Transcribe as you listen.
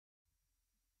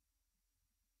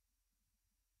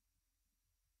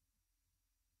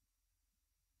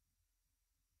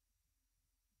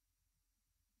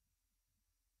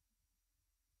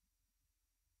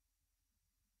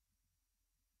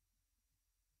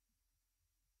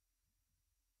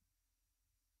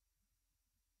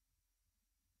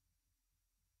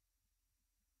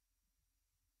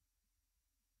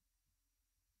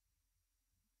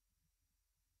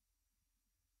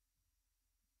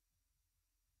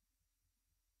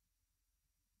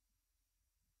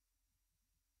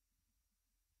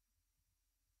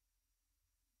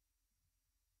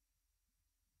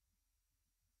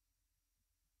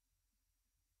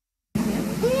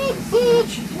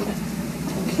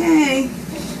Okay.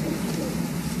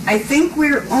 I think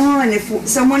we're on. If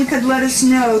someone could let us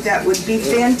know, that would be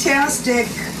fantastic.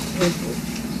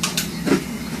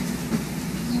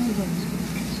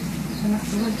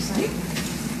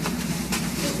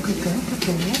 Good girl,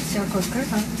 yes, you're a good girl.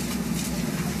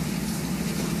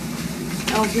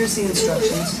 Oh, here's the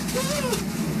instructions.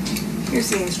 Here's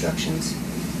the instructions.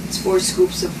 It's 4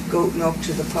 scoops of goat milk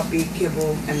to the puppy,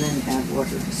 kibble, and then add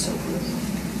water to soak.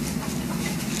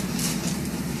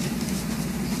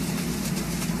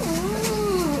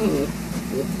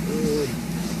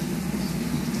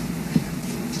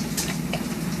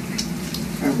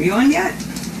 Are we on yet?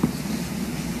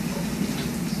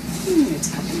 It's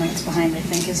a couple minutes behind, I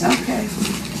think, isn't it? Okay.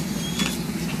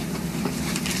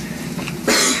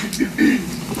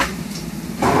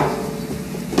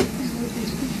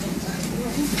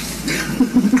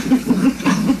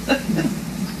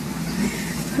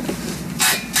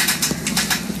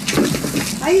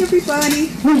 Hi, everybody.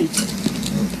 Winnie.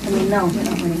 I mean, no, we're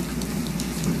not Winnie.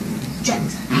 Jet.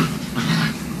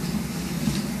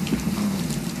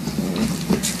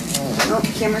 Oh,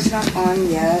 the camera's not on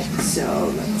yet,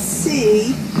 so let's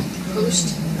see.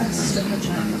 Post. Assistant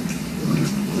vagina.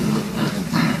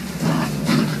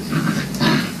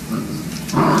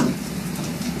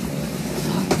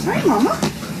 Hi, Mama.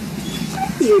 Hi,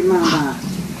 dear Mama.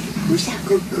 Who's that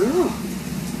good girl?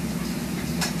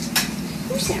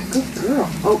 Who's that good girl?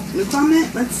 Oh, new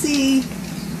comment. Let's see.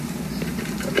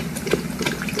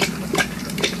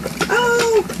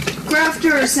 Oh,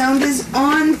 Crafter, sound is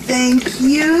on. Thank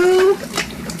you.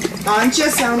 Anja,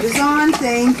 sound is on.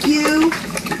 Thank you.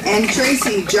 And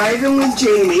Tracy, Jivin with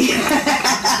Jamie.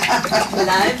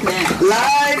 Live now.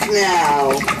 Live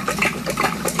now.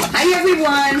 Hi,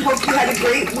 everyone. Hope you had a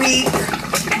great week.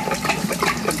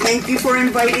 Thank you for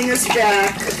inviting us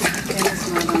back. Camera's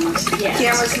not on us yet.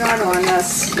 Camera's not on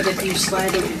us. But if you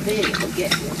slide over there, it'll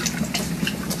get you.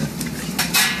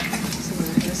 So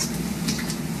there it is.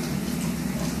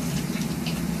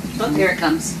 Oh, here it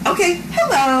comes. Okay,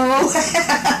 hello.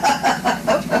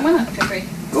 Oh, come on up, Jeffrey.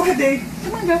 Go ahead, Dave.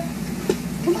 Come on, girl.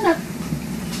 Come on up.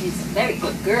 She's a very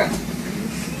good girl.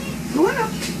 Go on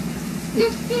up.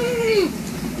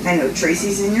 I know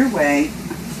Tracy's in your way.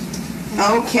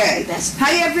 Okay.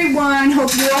 Hi, everyone.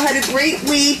 Hope you all had a great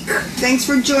week. Thanks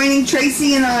for joining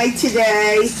Tracy and I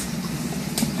today.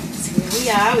 So here we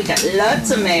are. We got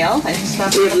lots of mail. I just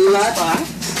stopped We at have the lots.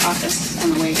 office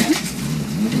on the way in.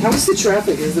 How's the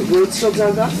traffic? Is the road still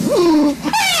dug up?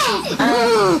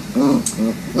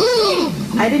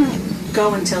 I didn't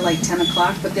go until like 10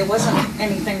 o'clock, but there wasn't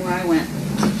anything where I went.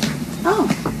 Oh.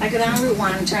 I go down Route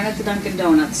 1 and turn at the Dunkin'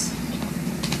 Donuts.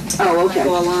 Oh, okay. I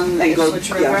go along the And go, Switch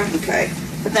River. yeah, okay.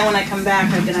 But then when I come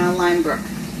back, I go down Linebrook.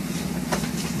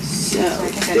 So,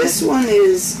 this one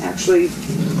is actually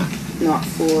not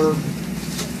for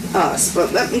us,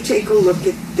 but let me take a look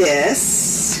at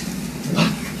this.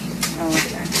 Oh,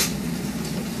 okay.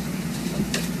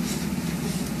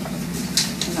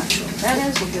 I'm not sure what that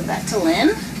is. We'll give that to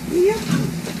Lynn. Yeah.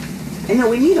 I know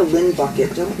we need a Lynn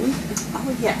bucket, don't we?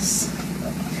 Oh, yes.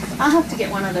 I'll have to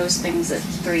get one of those things at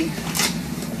 3.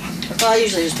 Well, I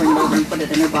usually just bring it over and put it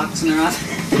in her box and they're off.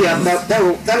 Yeah,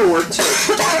 that'll work too.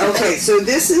 Okay, so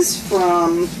this is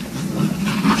from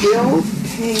Bill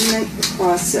Payment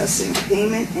Processing,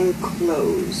 Payment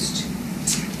Enclosed.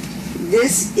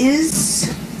 This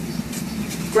is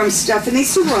from Stephanie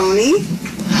Cerrone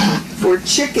for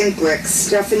chicken bricks.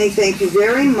 Stephanie, thank you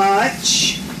very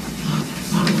much.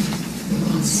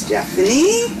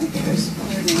 Stephanie. There's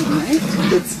her name, right?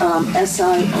 It's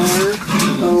S-I-R-O-N-I.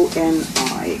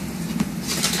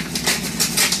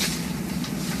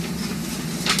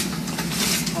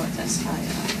 Oh, it's S-I-R.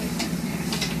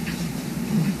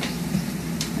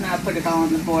 And I'll put it all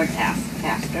on the board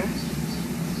after.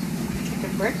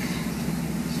 Chicken brick. Is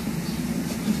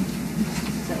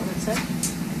that what it said?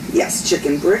 Yes,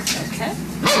 chicken brick. Okay.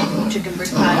 Chicken brick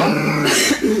pile.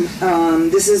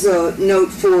 This is a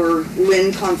note for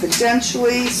Lynn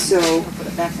confidentially, so I'll put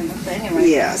it back in the thing and write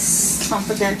yes.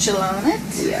 confidential on it.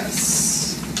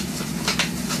 Yes.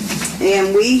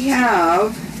 And we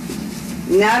have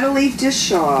Natalie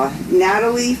Dishaw.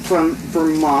 Natalie from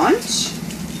Vermont.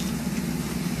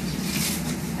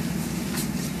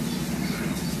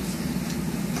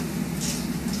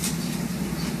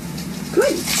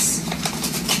 Goodness.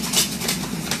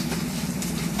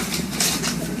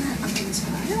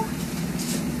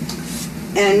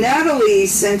 And Natalie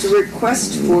sent a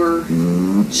request for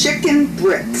chicken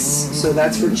bricks. So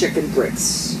that's for chicken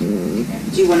bricks. Do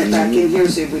you want it back in here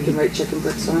so we can write chicken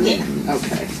bricks on it? Yeah.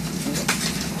 Okay.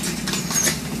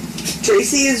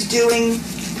 Tracy is doing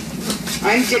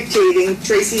I'm dictating,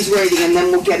 Tracy's writing, and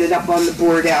then we'll get it up on the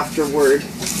board afterward.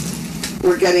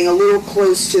 We're getting a little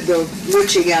close to the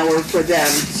witching hour for them,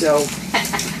 so.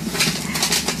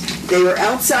 They were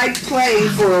outside playing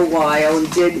for a while and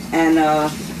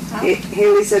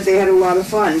Haley said they had a lot of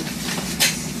fun.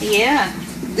 Yeah.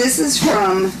 This is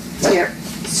from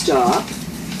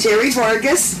Terry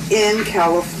Vargas in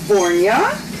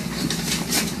California.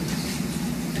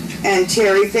 And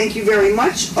Terry, thank you very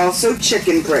much. Also,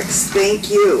 chicken bricks. Thank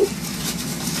you.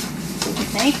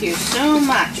 Thank you so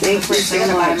much. Thank you so I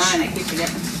gotta buy much. mine. I keep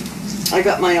forgetting. I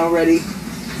got mine already.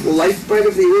 The lifeblood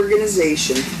of the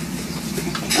organization.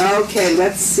 Okay,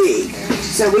 let's see.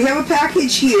 So we have a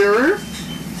package here.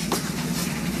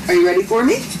 Are you ready for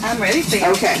me? I'm ready for you.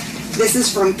 Okay. This is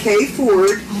from Kay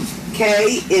Ford.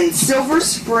 Kay in Silver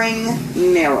Spring,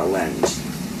 Maryland.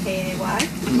 K-A-Y?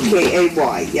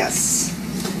 K-A-Y, yes.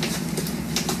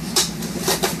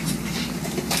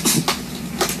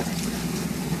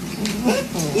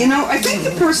 You know, I think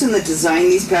the person that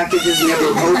designed these packages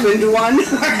never opened one.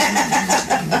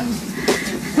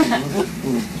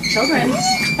 Children.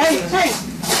 Hey, hey.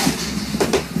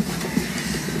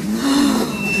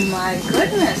 Oh my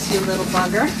goodness, you little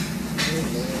bugger.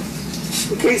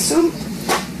 Okay, so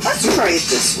let's try it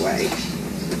this way.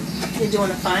 You're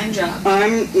doing a fine job.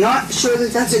 I'm not sure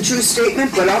that that's a true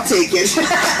statement, but I'll take it.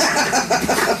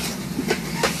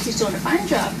 He's doing a fine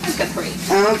job. That's good for you.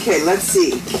 Okay, let's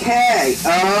see. K.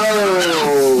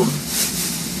 Oh.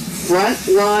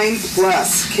 Frontline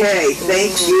Plus. K.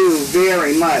 Thank you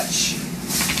very much.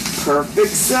 Perfect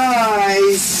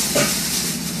size.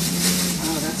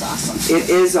 Oh, that's awesome. It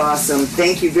is awesome.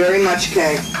 Thank you very much,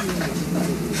 Kay.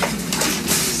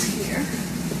 Here.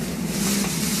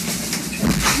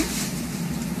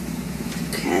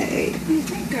 Okay. What do you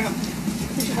think, girl?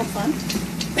 Did you have fun?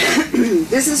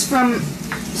 This is from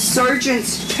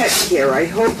Sergeant's Pet Care. I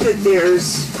hope that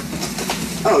there's...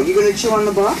 Oh, you're going to chew on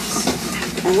the box?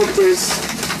 I hope there's...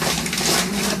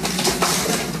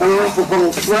 Oh,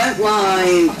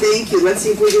 Frontline. Thank you. Let's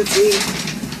see if we can see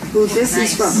who this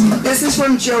is from. This is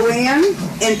from Joanne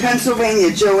in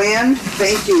Pennsylvania. Joanne,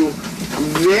 thank you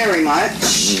very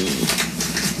much.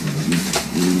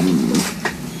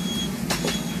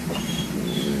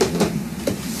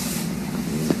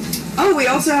 Oh, we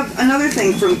also have another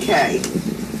thing from Kay.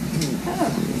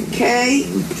 Kay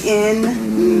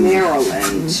in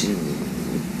Maryland.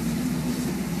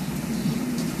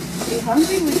 You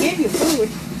hungry? We gave you food.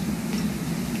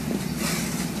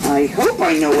 I hope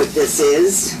I know what this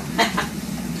is.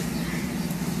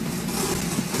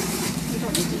 You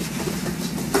don't need to eat.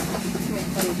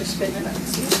 Let me just spin it up and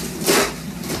see.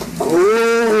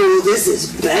 Oh, this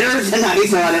is better than I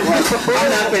thought it was. I'm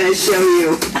not going to show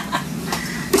you.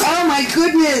 Oh my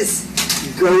goodness!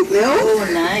 Goat milk. Oh,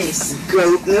 nice.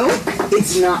 Goat milk.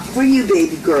 It's not for you,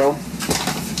 baby girl.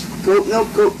 Goat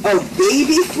milk, goat. Oh,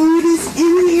 baby food is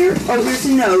in here. Oh, here's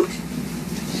a note.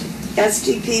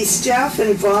 SDP staff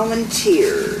and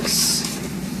volunteers.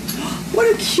 What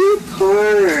a cute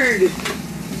card.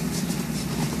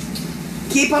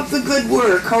 Keep up the good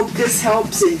work. Hope this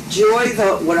helps. Enjoy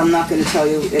the, what I'm not going to tell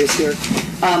you is here.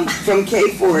 From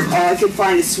Kay Ford. All I could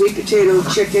find is sweet potato,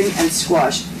 chicken, and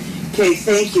squash. Kay,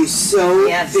 thank you so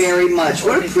very much.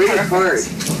 What a pretty card.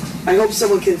 I hope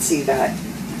someone can see that.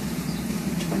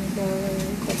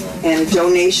 And a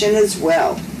donation as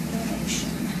well.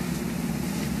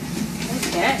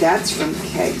 Okay. That's from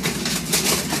Kay.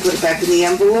 Put it back in the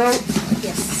envelope.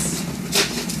 Yes.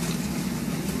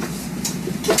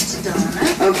 That's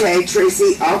done. Okay,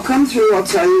 Tracy, I'll come through. I'll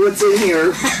tell you what's in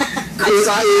here. Cookies.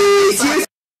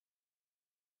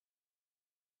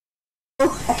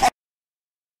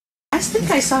 I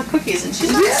think I saw cookies, and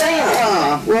she's not saying it.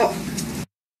 Yeah. Well,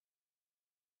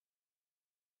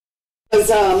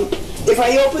 if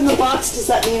I open the box, does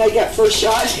that mean I get first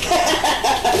shot?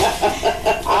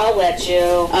 I'll let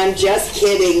you. I'm just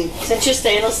kidding. Since you're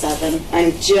staying till 7.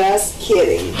 I'm just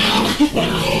kidding.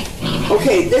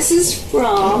 Okay, this is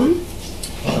from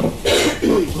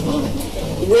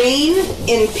Rain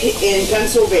in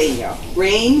Pennsylvania.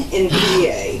 Rain in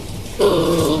PA.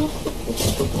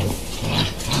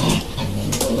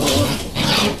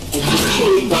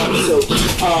 So,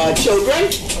 children,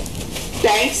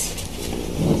 thanks.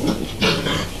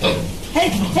 Hey,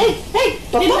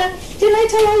 Papa? Didn't I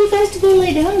tell all you guys to go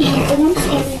lay down and have one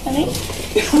story, honey?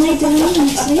 Lay down and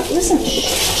sleep. Listen.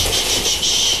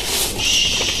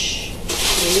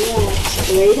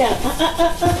 Relax. Lay down.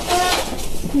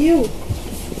 You.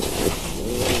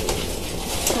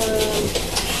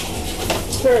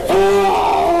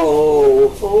 Oh.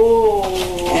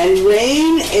 And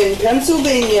Rain in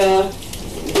Pennsylvania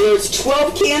There's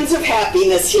 12 cans of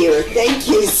happiness here. Thank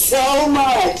you so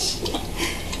much.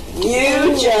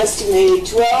 You just made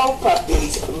 12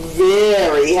 puppies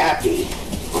very happy.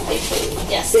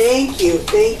 Yes. Thank you,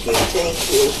 thank you, thank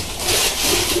you.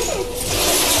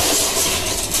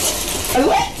 I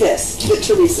like this that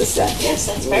Teresa sent. Yes,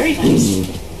 that's very nice.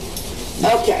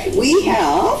 Okay, we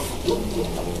have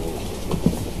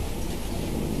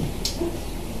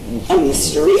a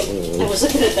mystery. I was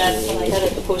looking at that when I got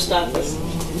at the post office.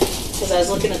 Because I was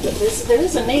looking at there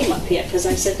is a name up here, because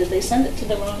I said, did they send it to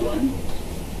the wrong one?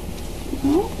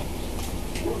 No.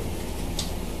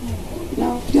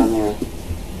 No, down there.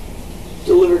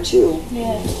 Deliver to.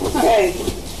 Yeah. Okay.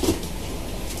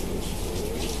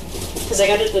 Because I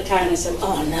got into the car and I said,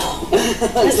 oh no.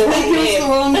 That's the wrong the name.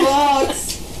 wrong box.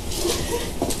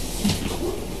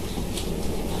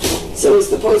 So is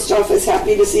the post office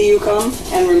happy to see you come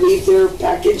and relieve their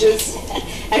packages?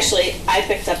 Actually, I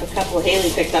picked up a couple, Haley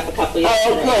picked up a couple Oh,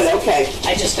 yesterday. good, okay.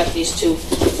 I just got these two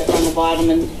that are on the bottom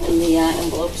in the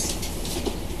envelopes.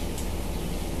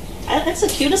 That's the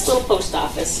cutest little post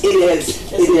office. It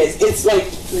is, it is. It's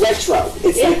like retro.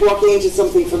 It's like walking into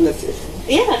something from the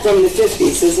Yeah. from the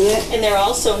 50s, isn't it? And they're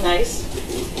all so nice.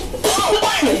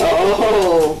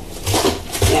 Oh,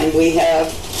 and we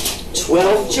have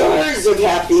 12 jars of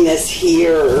happiness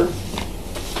here.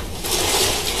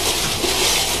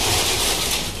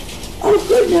 Oh,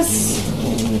 goodness.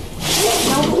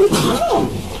 I don't know who it's from.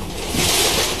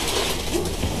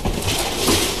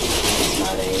 It's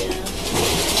not a,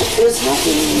 There's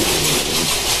nothing.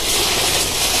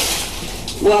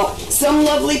 Well, some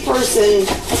lovely person,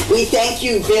 we thank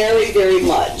you very, very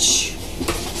much.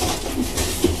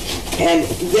 And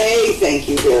they thank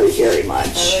you very, very much.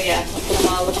 oh yeah, look at them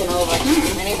all looking over.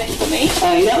 Anything for me?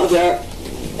 I know,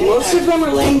 most of them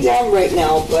are laying down right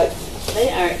now, but They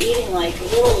are eating like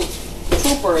little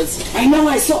troopers. I know,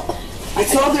 I saw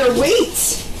their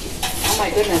weights. Oh my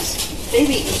goodness. They've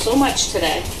eaten so much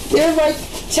today. They're like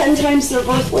 10 times their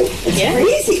birth weight. It's Yeah.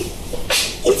 crazy.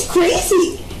 It's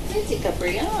crazy. Crazy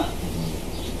Capri, yeah.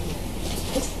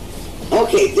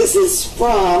 Okay, this is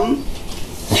from,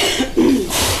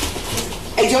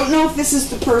 I don't know if this is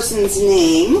the person's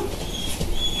name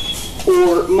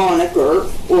or moniker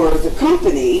or the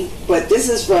company, but this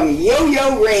is from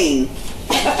Yo-Yo Rain.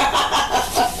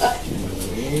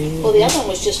 Well, the other one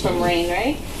was just from Rain,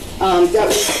 right? That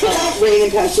was Rain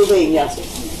in Pennsylvania.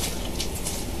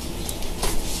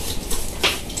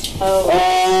 Oh,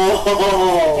 I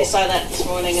Oh, saw that this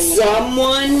morning in the...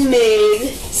 someone made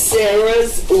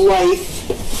Sarah's life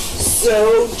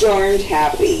so darned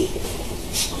happy.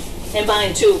 And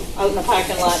mine too, out in the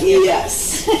parking lot.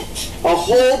 Yes. A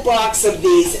whole box of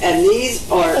these, and these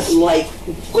are like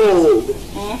gold.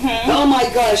 Oh my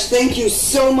gosh, thank you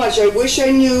so much. I wish I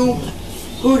knew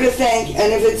who to thank,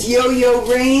 and if it's Yo-Yo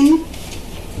Rain,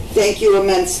 thank you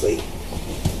immensely.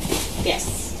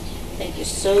 Yes. Thank you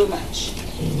so much.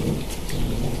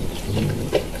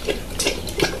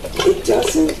 It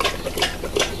doesn't.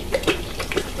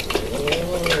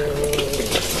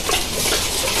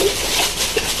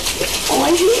 Oh,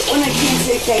 I hate when I can't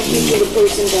say thank you to the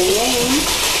person by name.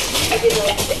 I did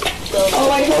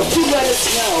Oh, I hope you let us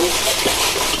know.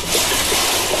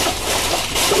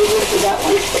 You ready for that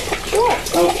one? Sure.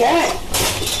 Okay.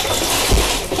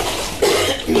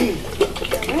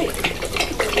 All right.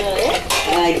 Is that it?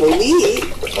 I believe.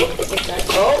 Okay.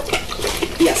 Oh,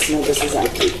 yes. No, this is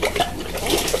empty.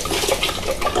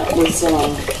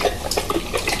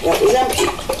 That was empty.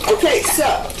 Okay, so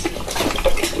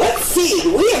let's see.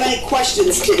 Do we have any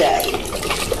questions today?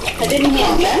 I didn't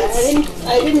Comments?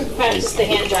 I didn't practice the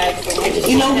hand drive thing. I just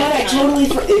You know didn't what? have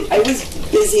time. I was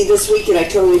busy this week and I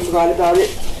totally forgot about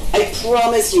it. I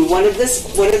promise you, one of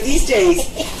these days,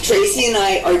 Tracy and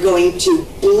I are going to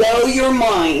blow your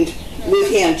mind with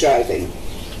hand driving.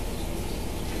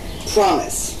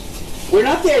 Promise. We're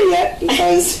not there yet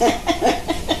because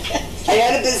I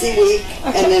had a busy week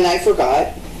and then I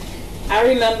forgot. I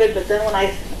remembered, but then when I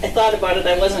thought about it,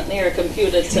 I wasn't near a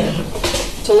computer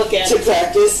to look at To it.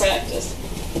 practice.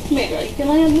 Maybe you can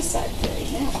lay on this side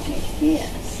right now.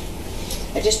 Yes.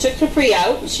 I just took Capri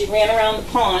out and she ran around the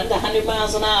pond 100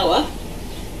 miles an hour.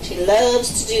 She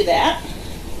loves to do that.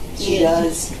 She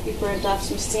does. We burned off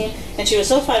some steam. And she was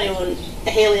so funny when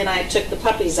Haley and I took the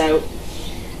puppies out.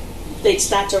 They'd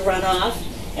start to run off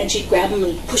and she'd grab them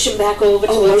and push them back over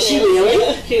to Oh, us. was she really?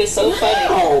 Yeah, she was so funny.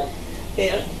 Wow.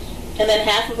 Yeah. And then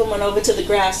half of them went over to the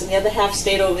grass and the other half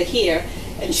stayed over here.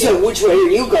 And she, So which way are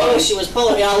you going? oh, she was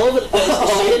pulling me all over the place.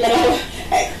 Oh, She didn't know.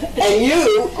 And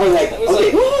you are like, It was okay,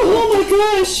 like, oh my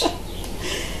gosh.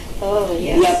 Oh,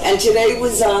 yes. Yep, and today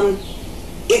was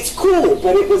It's cool,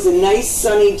 but it was a nice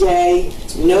sunny day,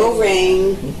 no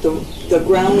rain, the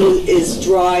ground is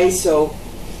dry, so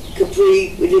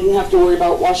Capri, we didn't have to worry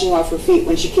about washing off her feet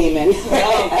when she came in.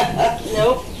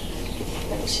 Nope.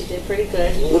 She did pretty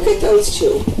good. Look at those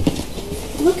two.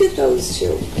 Look at those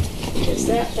two. Is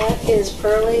that is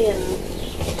Pearly and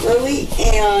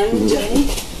Jenny?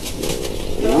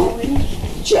 No,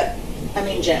 Jet. I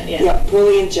mean Jet, yeah. Yeah,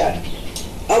 Pearly and Jet.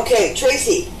 Okay,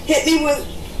 Tracy, hit me with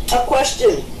a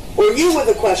question, or you with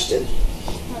a question.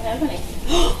 I don't have any.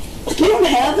 You don't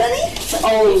have any?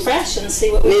 Oh, refresh and see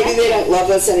what we Maybe got. they don't love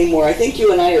us anymore. I think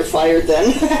you and I are fired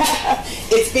then.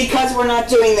 It's because we're not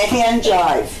doing the hand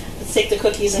jive. Let's take the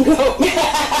cookies and go.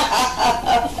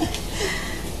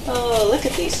 Oh, look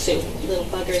at these two little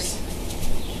buggers.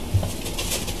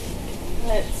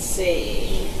 Let's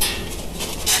see.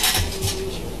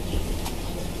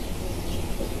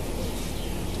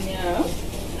 No.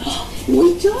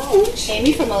 We don't.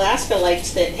 Amy from Alaska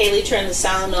liked that Haley turned the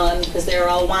sound on because they were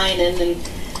all whining and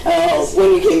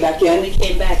When you came back when we in,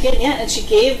 came back in, yeah, and she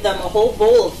gave them a whole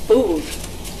bowl of food.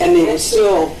 and they were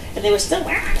still,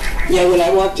 yeah, when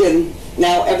I walked in,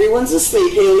 now everyone's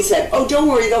asleep, Haley said, oh, don't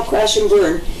worry, they'll crash and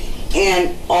burn.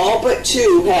 And all but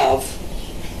two have.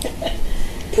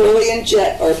 Pearly and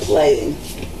Jet are playing.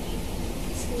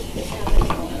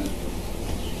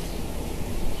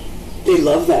 They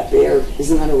love that bear.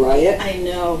 Isn't that a riot? I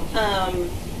know.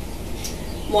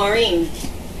 Maureen,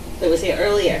 that was here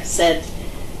earlier, said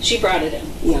she brought it in.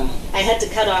 Yeah. I had to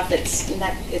cut off its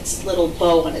neck, its little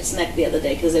bow on its neck the other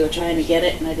day because they were trying to get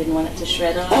it, and I didn't want it to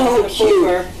shred off. Oh, A cute.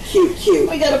 pooper. Cute, cute.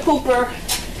 We got a pooper.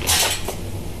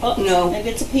 Oh, No. maybe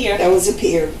it's a peer. That was a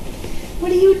peer.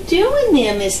 What are you doing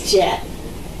there, Miss Jet?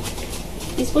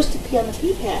 You're supposed to pee on the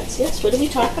pee pads. Yes, what did we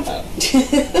talk about?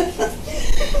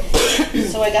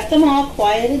 So I got them all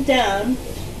quieted down.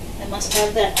 I must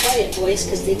have that quiet voice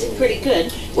because they did pretty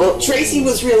good. Well, Tracy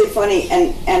was really funny,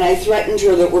 and I threatened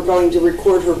her that we're going to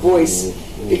record her voice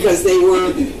because they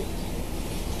were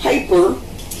hyper,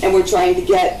 and we're trying to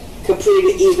get Capri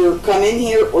to either come in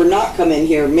here or not come in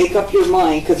here. Make up your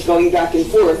mind, because going back and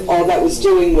forth, all that was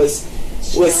doing was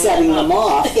setting them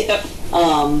off. Yep.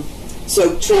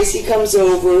 So Tracy comes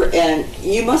over, and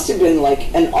you must have been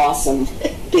like an awesome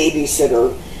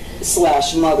babysitter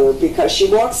 / mother, because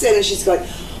she walks in and she's going,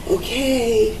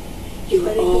 okay, you're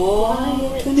all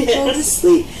going to go to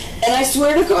sleep. And I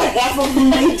swear to God, half of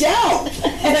them lay down.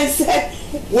 And I said,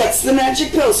 what's the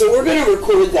magic pill? So we're going to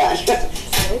record that.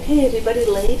 Okay, everybody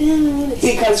lay down.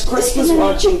 Because Chris was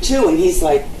watching too, and he's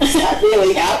like, is that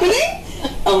really happening?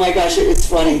 Oh my gosh, it was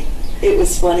funny. It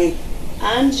was funny.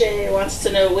 Anjay wants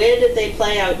to know, where did they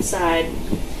play outside?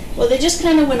 Well, they just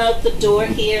kind of went out the door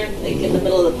here, like in the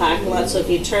middle of the parking lot. So if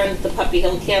you turned the Puppy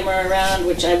Hill camera around,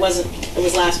 which I wasn't, it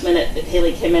was last minute that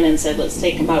Haley came in and said, let's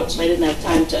take them out. So I didn't have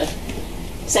time to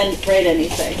write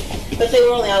anything. But they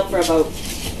were only out for about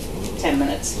 10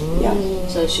 minutes. Yeah.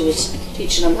 So she was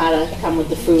teaching them how to come with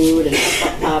the food and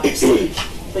pups.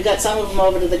 We got some of them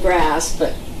over to the grass,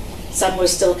 but some were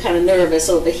still kind of nervous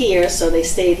over here, so they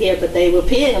stayed here. But they were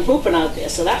peeing and pooping out there,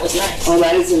 so that was nice. Oh,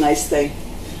 that is a nice thing.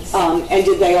 And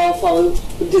did they all follow?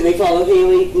 Did they follow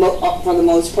Haley for the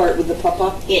most part with the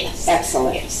papa? Yes.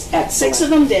 Excellent. Yes. Excellent. 6 of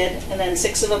them did, and then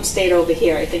 6 of them stayed over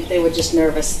here. I think they were just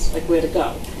nervous, like where to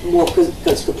go. Well,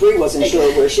 because Capri wasn't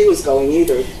sure where she was going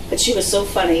either. But she was so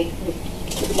funny.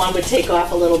 One would take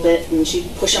off a little bit, and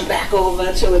she'd push them back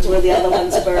over towards where the other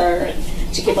ones were, and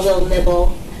she'd give them a little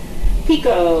nibble.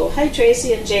 Pico, hi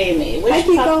Tracy and Jamie. Which Hi,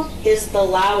 Pico. pup is the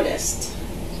loudest?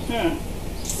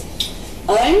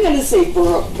 I'm going to say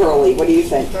Pearly. What do you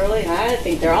think? Pearly, I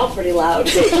think they're all pretty loud.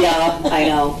 Yeah, I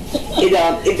know.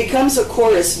 It becomes a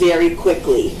chorus very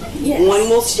quickly. Yes. One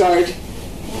will start,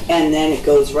 and then it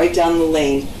goes right down the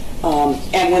lane.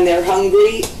 And when they're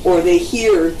hungry or they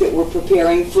hear that we're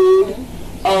preparing food,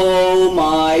 oh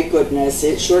my goodness,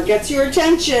 it sure gets your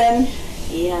attention.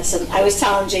 Yes, and I was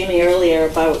telling Jamie earlier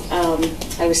about,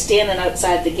 I was standing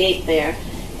outside the gate there,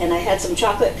 and I had some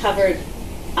chocolate-covered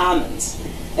almonds.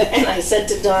 And I said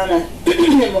to Donna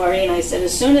and Maureen, I said,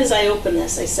 as soon as I open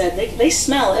this, I said, they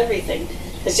smell everything.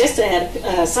 Because yesterday,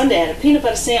 Sunday, I had a peanut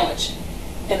butter sandwich,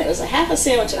 and it was a half a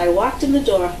sandwich, and I walked in the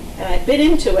door, and I bit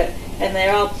into it, and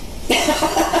they're all,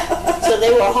 so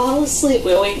they were all asleep.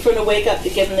 We were waiting for them to wake up to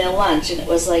give them their lunch, and it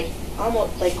was like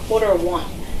almost like 1:45.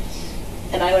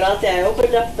 And I went out there, I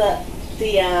opened up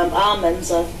the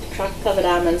almonds, chocolate-covered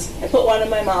almonds, I put one in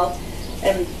my mouth,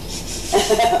 and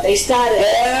they started,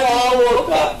 And all woke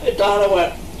up. and Donna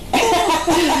went,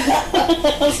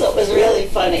 so it was really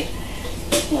funny.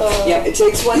 Yeah, it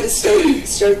takes one to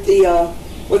start the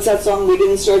what's that song? We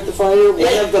didn't start the fire.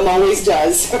 One of them always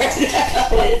does. But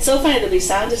it's so funny. They'll be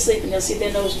sound asleep and you'll see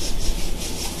their nose.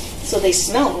 So they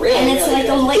smell really, and it's really like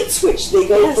good. a light switch. They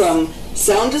go Yes. from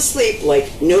sound asleep,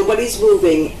 like nobody's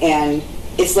moving, and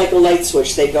it's like a light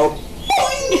switch. They go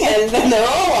boing, and then they're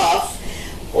all off.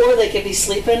 Or they could be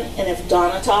sleeping, and if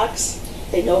Donna talks,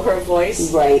 they know her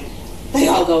voice. Right. They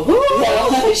all go, "Whoo!"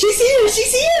 No, she's here.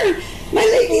 She's here. My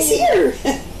lady's here.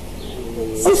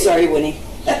 Oh, sorry, Winnie.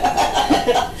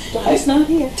 Donna's not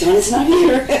here. Donna's not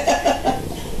here.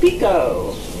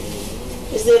 Pico.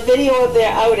 Is there a video of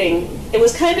their outing? It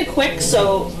was kind of quick,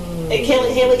 so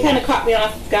Haley kind of caught me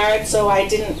off guard, so I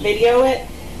didn't video it.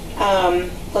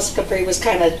 Plus Capri was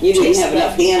kind of You didn't have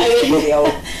enough hands to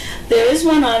video. There is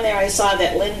one on there I saw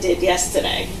that Lynn did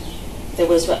yesterday. There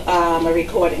was a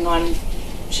recording on.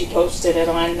 She posted it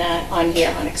on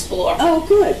here on Explore. Oh,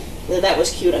 good. That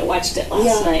was cute. I watched it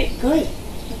last night. Good.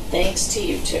 Thanks to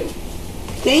you two.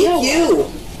 Thank you.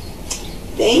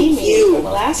 Thank Amy you. from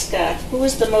Alaska. Who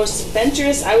was the most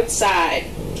adventurous outside?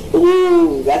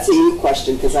 Ooh, that's a you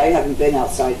question, because I haven't been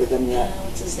outside with them yet.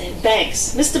 What's his name?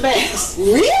 Banks. Mr. Banks.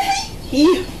 Really?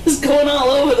 He was going all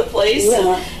over the place.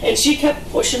 Yeah. And she kept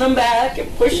pushing him back and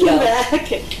pushing him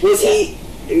back. Was he,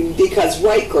 because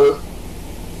Riker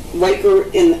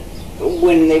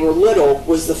when they were little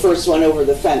was the first one over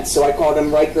the fence, so I called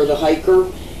him Riker the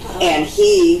hiker, and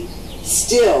he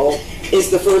still is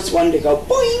the first one to go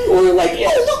boing, or like,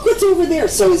 oh, look what's over there.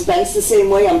 So is Banks the same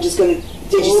way? I'm just going to,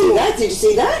 did you see that? Did you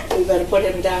see that? We better put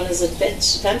him down as a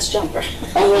fence jumper.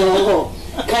 Oh,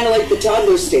 kind of like the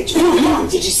toddler stage. Oh, Mom,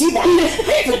 did you see that?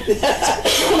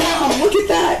 Mom, look at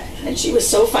that. And she was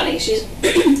so funny. She's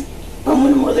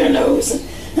bumping him with her nose.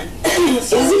 Isn't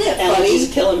it funny? Allergies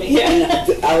are killing me here.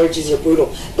 The allergies are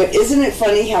brutal. But isn't it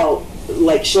funny how,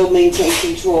 like, she'll maintain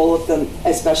control of them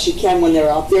as best she can when they're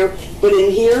out there, but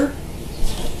in here,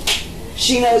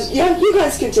 she knows, yeah, you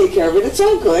guys can take care of it. It's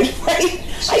all good, right?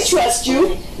 I trust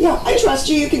you. Yeah, I trust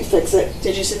you. You can fix it.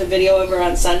 Did you see the video of her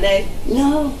on Sunday?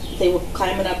 No. They were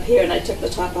climbing up here, and I took the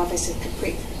top off. I said,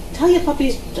 Capri, tell your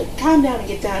puppies to calm down and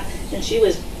get down. And she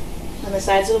was on the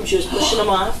sides of them. She was pushing them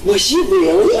off. Was she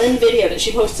really? Lynn videoed it.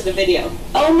 She posted a video.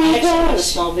 Oh my Actually, I have a gosh.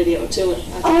 small video too.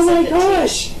 Oh my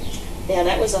gosh. Yeah,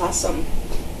 that was awesome.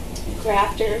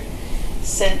 Crafter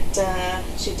sent.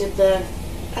 She did the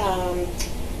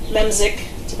Memzik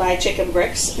to buy chicken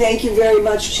bricks. Thank you very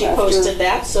much. She Crafter. posted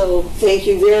that, so thank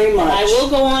you very much. I will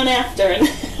go on after and,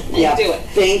 yeah. do it.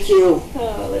 Thank you.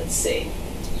 Oh, let's see.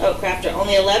 Oh, Crafter,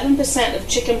 only 11% of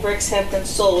chicken bricks have been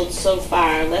sold so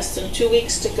far. Less than 2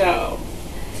 weeks to go.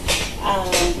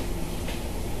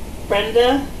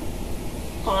 Brenda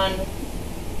on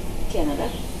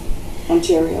Canada.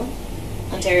 Ontario,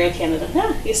 Canada.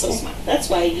 Ah, you're so smart. That's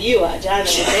why you are John.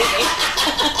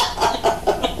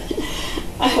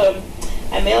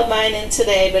 I mailed mine in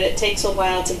today, but it takes a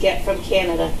while to get from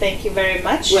Canada. Thank you very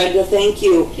much. Brenda, thank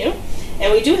you. Thank you.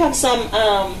 And we do have some.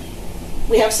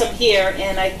 We have some here,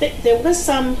 and I think there was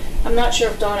some. I'm not sure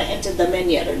if Donna entered them in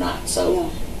yet or not. So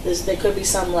there could be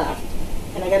some left.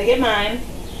 And I got to get mine.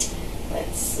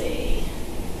 Let's see.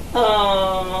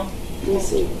 Oh. Let me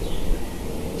see.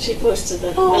 She posted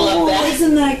the. Oh, I love that.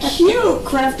 Isn't that cute,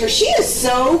 Crafter? She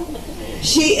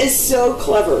is so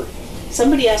clever.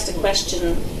 Somebody asked a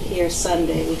question here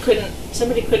Sunday.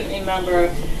 Somebody couldn't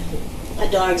remember a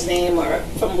dog's name or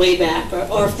from way back,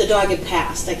 or if the dog had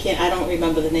passed. I don't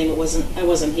remember the name. I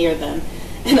wasn't here then.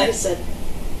 And I said,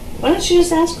 why don't you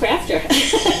just ask Crafter?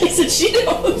 I said, she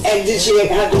knows. And did she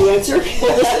have the answer? We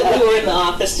were in the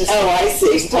office just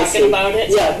talking about it.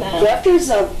 Yeah, Crafter's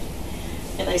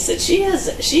and I said,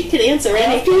 she can answer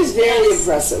anything. Crafter's very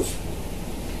impressive.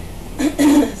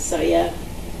 So yeah,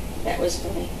 that was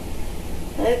funny.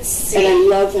 Let's see. And I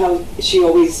love how she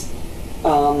always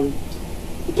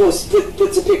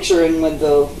puts a picture in with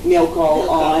the mail call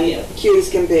on. Yeah. Cute as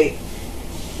can be.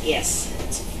 Yes.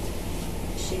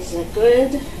 She's a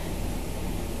good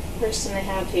person to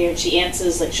have here. She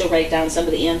answers, like she'll write down some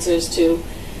of the answers too.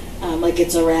 Like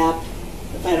it's a wrap.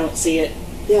 If I don't see it,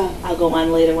 I'll go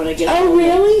on later when I get home. Oh,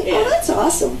 really? Yeah. Oh, that's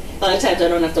awesome. A lot of times I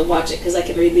don't have to watch it because I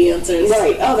can read the answers.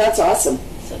 Right. Oh, that's awesome.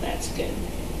 So that's good.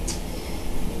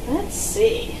 Let's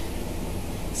see.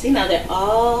 See, now they're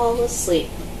all asleep.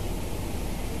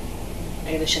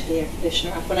 I gotta shut the air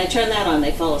conditioner off. When I turn that on,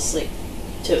 they fall asleep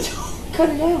too. Cut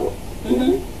it out.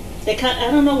 Mm-hmm. They can't.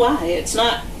 I don't know why. It's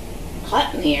not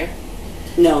hot in here.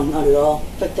 No, not at all.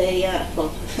 But they,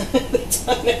 well, it's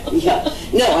hot now. Yeah.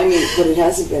 No, I mean, but it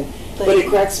hasn't been. But it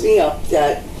cracks me up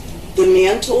that the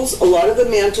mantles, a lot of the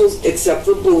mantles, except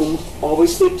for Boom,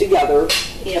 always sleep together.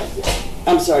 Yeah.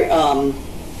 I'm sorry,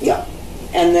 yeah.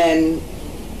 And then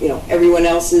everyone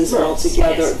else's are all Merles,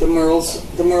 together. yes.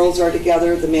 The Merles are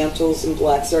together. The Mantles and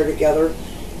Blacks are together.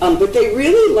 But they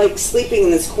really like sleeping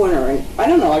in this corner, and I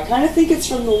don't know. I kind of think it's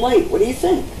from the light. What do you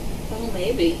think? Oh,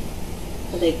 maybe.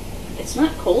 It's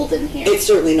not cold in here. It's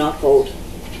certainly not cold.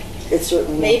 It's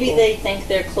certainly not Maybe cold. they think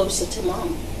they're closer to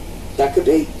Mom. That could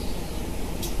be.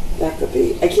 That could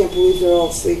be. I can't believe they're all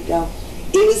asleep now.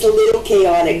 It was a little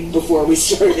chaotic before we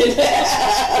started. We were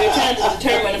trying to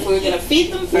determine if we were going to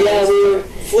feed them first. Yeah, we were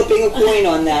flipping a coin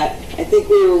on that. I think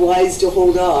we were wise to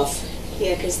hold off.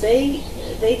 Yeah, because they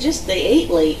ate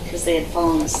late because they had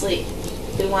fallen asleep.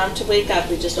 If we want them to wake up,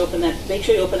 we just make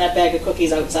sure you open that bag of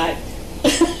cookies outside.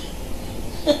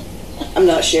 I'm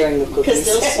not sharing the cookies. Because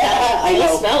they'll smell, I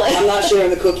know. smell it. I'm not sharing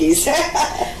the cookies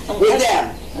with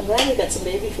them. I'm glad we got some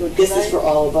baby food. This is for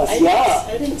all of us.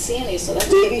 I didn't see any, so that's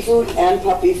baby food and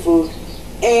puppy food.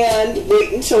 And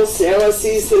wait until Sarah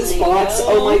sees this box. know.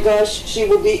 Oh my gosh, she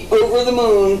will be over the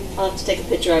moon. I'll have to take a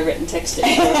picture of it and text it.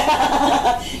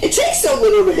 It takes so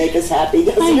little to make us happy,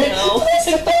 doesn't I it? know.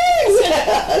 Plastic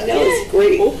bags. No, it's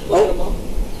great. Oh.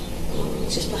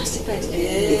 It's just plastic bags.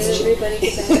 Everybody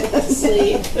gets back to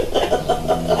sleep.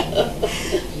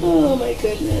 Oh my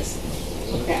goodness.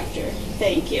 Crafter,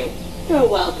 thank you. You're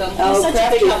welcome. Oh, You're such a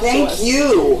big Crafty, help to thank us.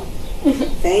 you.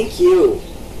 Thank you.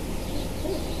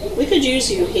 We could use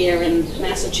you here in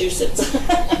Massachusetts.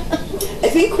 I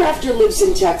think Crafter lives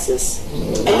in Texas.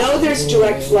 I know there's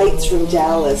direct flights from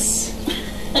Dallas.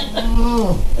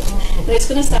 But it's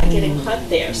going to start getting hot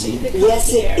there, so you could come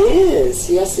Yes, here. it is.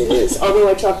 Yes, it is. Although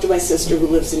I talked to my sister who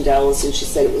lives in Dallas, and she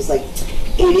said it was like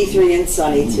 83 and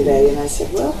sunny today. And I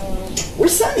said, well, we're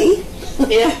sunny.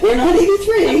 Yeah. We're not I don't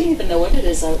 83. even know what it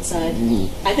is outside.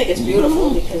 I think it's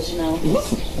beautiful because,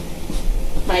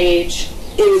 my age.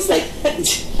 It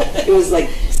was like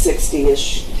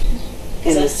 60-ish,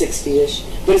 in the 60-ish.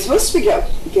 But it's supposed to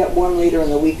get warm later in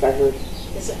the week, I heard.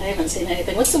 I haven't seen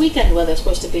anything. What's the weekend weather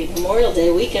supposed to be? Memorial Day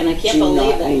weekend. I can't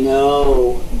believe that. I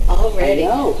know. Already. I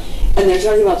know. And they're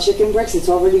talking about chicken bricks. It's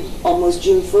already almost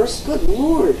June 1st. Good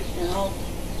Lord. No.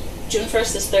 June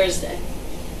 1st is Thursday.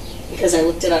 Because I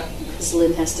looked it up. Because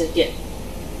Lynn has to get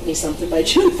me something by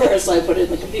June 1st, so I put it in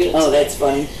the computer. Oh, that's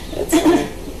funny. That's funny.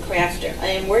 Crafter. I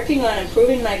am working on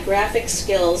improving my graphic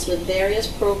skills with various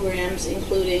programs,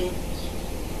 including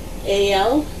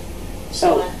AL.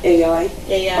 AI.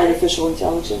 AI. Artificial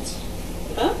intelligence.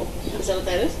 Oh, is that what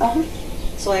that is? Uh-huh.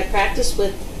 So I practice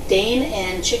with Dane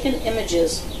and Chicken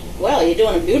Images. Well, you're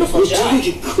doing a beautiful You're job.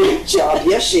 doing a great job.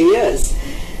 Yes, she is.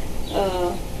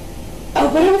 Oh,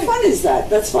 but how fun is that?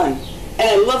 That's fun. And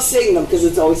I love seeing them because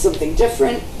it's always something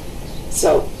different.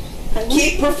 So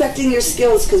keep perfecting your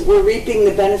skills because we're reaping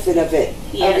the benefit of it,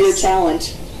 of your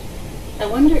talent. I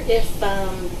wonder if,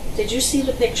 did you see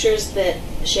the pictures that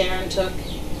Sharon took?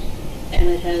 And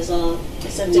it has I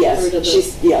sent it through to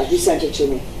the... you sent it to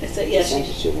me. I said, You sent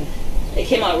it to me. It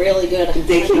came out really good.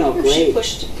 They came out great.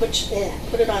 She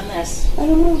put it on this. I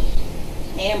don't know.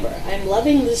 Amber, I'm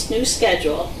loving this new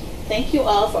schedule. Thank you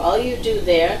all for all you do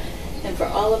there, and for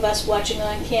all of us watching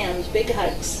on cams. Big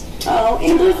hugs. Oh,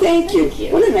 Amber, thank you. Thank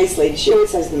you. What a nice lady. She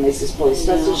always has the nicest posts,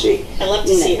 doesn't she? I love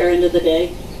to see her into the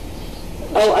day.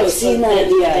 Oh, I've seen that.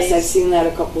 Yes, days. I've seen that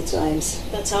a couple times.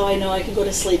 That's how I know I can go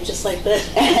to sleep, just like the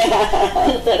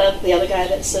the other guy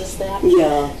that says that.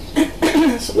 Yeah.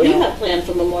 So what do you have planned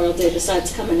for Memorial Day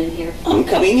besides coming in here? I'm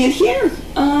coming in here.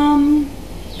 I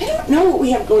don't know what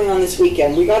we have going on this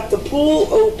weekend. We got the pool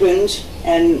opened,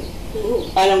 and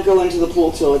I don't go into the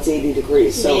pool till it's 80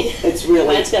 degrees, so it's really...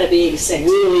 Mine's got to be 86.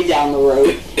 Really down the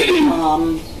road.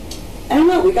 I don't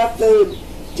know. We got the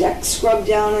deck scrubbed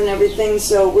down and everything,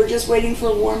 so we're just waiting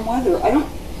for warm weather. I don't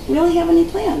really have any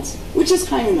plans, which is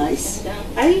kind of nice.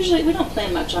 We don't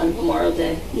plan much on Memorial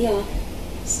Day. Yeah.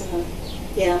 So,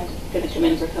 yeah, I'm going to come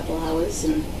in for a couple hours,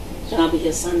 and then I'll be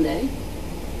here Sunday.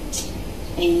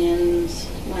 And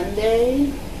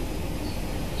Monday,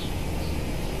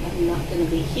 I'm not going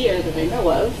to be here that I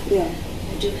know of. Yeah.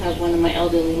 I do have one of my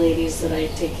elderly ladies that I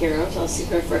take care of. I'll see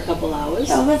her for a couple hours.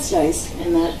 Oh, that's nice.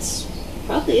 And that's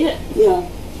probably it. Yeah.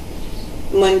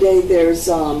 Monday there's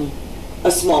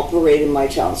a small parade in my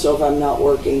town, so if I'm not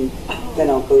working, then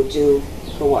I'll go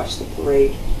watch the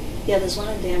parade. Yeah, there's one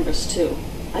in Danvers too.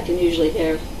 I can usually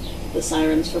hear the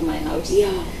sirens from my house.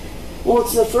 Yeah. Well,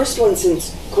 it's the first one since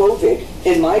COVID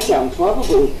in my town,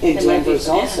 probably in Danvers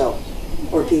also.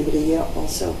 Or Peabody, yeah,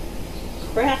 also.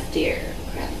 Craftier.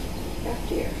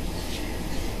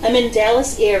 I'm in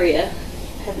Dallas area.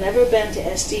 Have never been to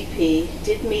SDP.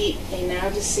 Did meet a now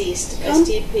deceased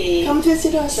SDP. Come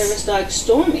visit us. Service dog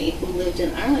Stormy, who lived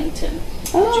in Arlington.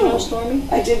 Oh, Did you know Stormy?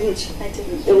 I didn't. I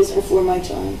didn't. It was before my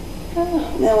time.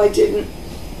 Oh. No, I didn't.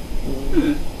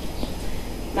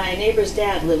 My neighbor's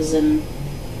dad lives in,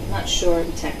 I'm not sure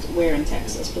where in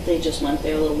Texas, but they just went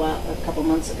there a couple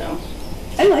months ago.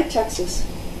 I like Texas.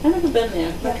 I've never been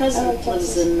there. My cousin like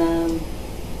lives Texas. in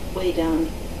way down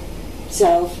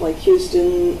South, like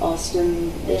Houston,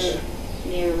 Austin, there,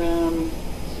 near,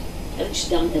 I think she's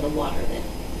down near the water there.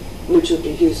 which would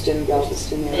be Houston,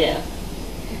 Galveston area. Yeah.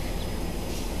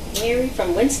 Mary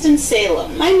from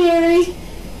Winston-Salem. Hi, Mary.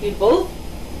 You both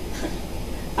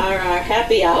are our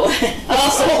happy hour.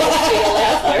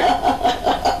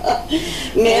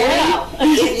 Mary, Wow.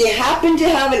 if you happen to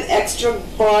have an extra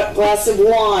glass of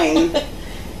wine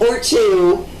or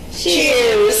two,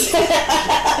 cheers.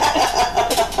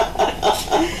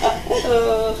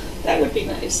 That would be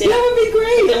nice. That would be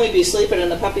great. Then we'd be sleeping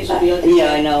and the puppies would be like,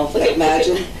 Yeah, I know.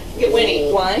 Imagine. Look at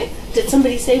Winnie. Wine? Did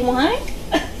somebody say wine?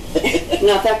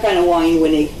 Not that kind of wine,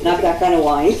 Winnie. Not that kind of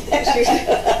wine.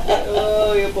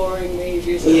 Oh, you're boring me. If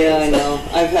you say Yeah, that. I know.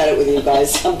 I've had it with you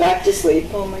guys. I'm back to sleep.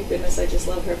 Oh my goodness, I just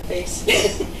love her face.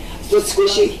 The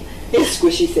squishy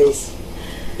face.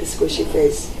 The squishy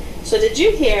face. So did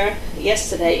you hear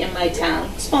yesterday in my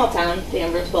town, small town,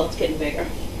 Danvers, well, it's getting bigger.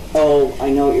 Oh, I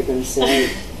know what you're going to say.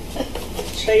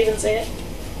 Should I even say it?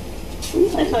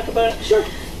 I talk about it? Sure.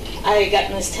 I got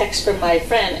this text from my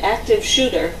friend, active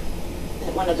shooter,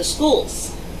 at one of the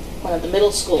schools, one of the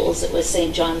middle schools. It was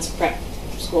St. John's Prep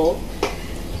School.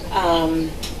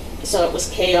 So it was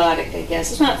chaotic, I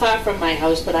guess. It's not far from my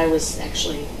house, but I was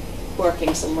actually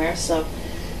working somewhere, so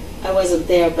I wasn't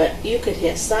there. But you could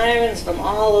hear sirens from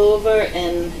all over,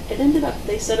 and it ended up,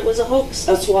 they said it was a hoax.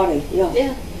 A swatting, yeah.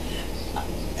 Yeah.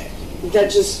 That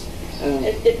just...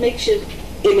 It makes you...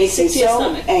 It makes me sick to your so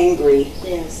stomach. angry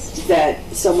Yes. that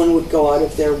someone would go out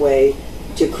of their way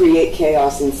to create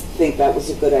chaos and think that was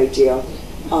a good idea,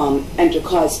 and to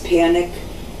cause panic.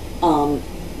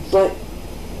 But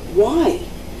why?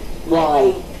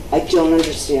 Why? I don't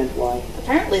understand why.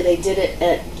 Apparently they did it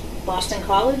at Boston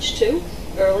College, too,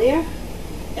 earlier.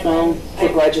 And For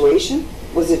graduation?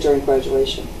 Was it during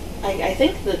graduation? I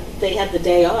think that they had the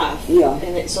day off. Yeah.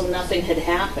 And so nothing had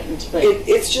happened. But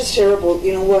It's just terrible.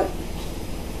 You know what?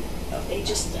 they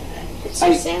just, it's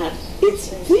so sad. It's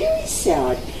very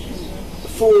sad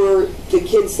for the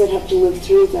kids that have to live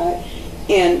through that,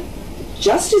 and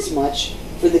just as much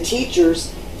for the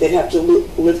teachers that have to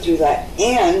live through that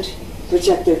and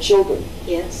protect their children,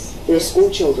 Yes. their school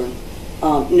children.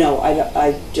 No,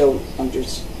 I don't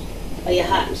understand. Your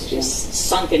heart just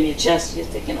sunk in your chest. You're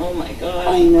thinking, oh my God.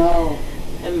 I know.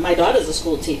 And my daughter's a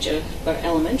school teacher for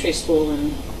elementary school,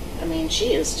 and I mean,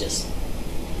 she is just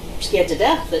scared to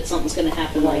death that something's going to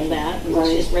happen like that. And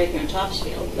she's right here in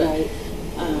Topsfield. But,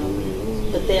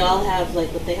 but they all have like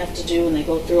what they have to do, and they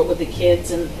go through it with the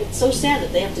kids, and it's so sad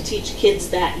that they have to teach kids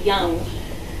that young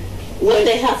what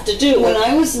they have to do. When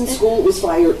I was in school, it was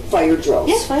fire drills.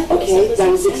 Yes, fire drills. Okay, that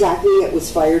was exactly it. It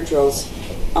was fire drills.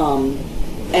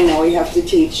 And now we have to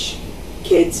teach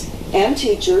kids and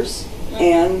teachers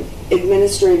and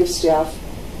administrative staff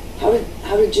how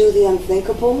to do the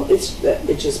unthinkable.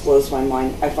 It just blows my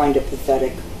mind. I find it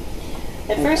pathetic.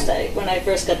 At first, when I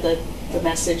first got the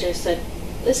message, I said,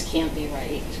 this can't be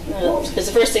right. Because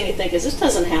the first thing you think is, this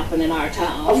doesn't happen in our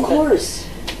town. Of course.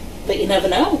 But you never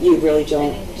know. You really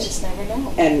don't. I mean, you just never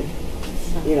know. And,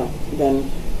 you know,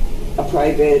 then a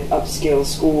private upscale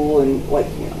school and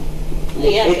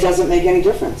it doesn't make any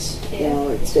difference. Yeah. You know,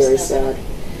 it's very sad.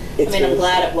 I'm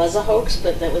glad it was a hoax,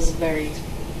 but that was a very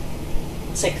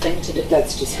sick thing to do.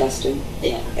 That's disgusting.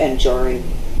 Yeah. And jarring.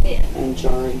 Yeah. And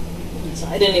jarring. So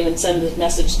I didn't even send a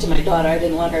message to my daughter. I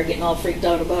didn't want her getting all freaked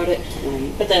out about it.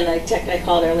 Right. But then I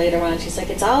called her later on. She's like,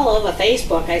 it's all over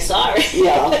Facebook. I saw it.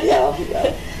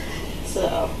 Yeah.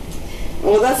 So.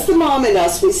 Well, that's the mom in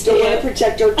us. We still want to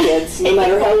protect our kids, no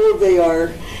matter how old they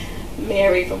are.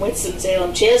 Mary from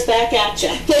Winston-Salem. Cheers back at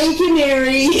ya. Thank you,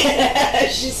 Mary.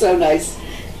 She's so nice.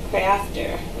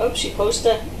 Crafter. Oh, she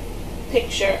posted a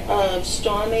picture of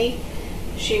Stormy.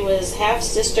 She was half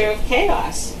sister of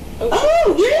Chaos.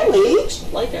 Oh, really? She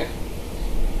looks like her.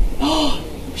 Oh,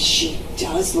 she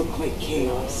does look like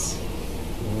Chaos.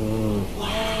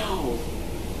 Wow.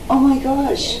 Oh my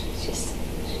gosh. Yeah,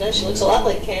 she does. She looks a lot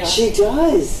like Chaos. She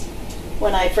does.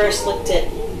 When I first looked at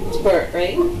Bert,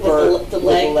 right? Bert, with the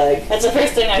leg. That's the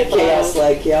first thing I thought. Chaos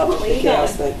leg, yeah. Where you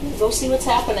Chaos going? leg. Go see what's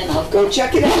happening out there. Go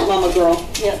check it out, Mama girl.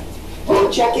 Yep. Go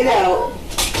check it out.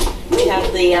 We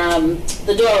have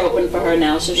the door open for her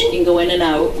now, so she can go in and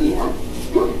out.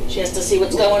 And she has to see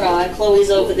what's going on. Chloe's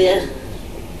over there,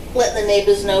 letting the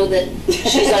neighbors know that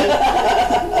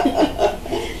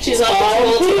she's on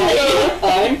patrol tonight.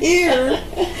 I'm here.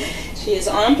 She is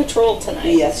on patrol tonight.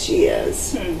 Yes, she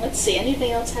is. Let's see,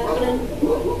 anything else happening?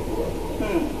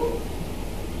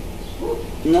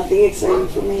 Nothing exciting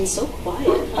for me. It's so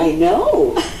quiet. I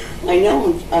know.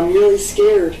 I'm really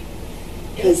scared.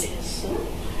 Because So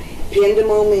quiet.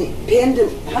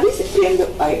 how do you say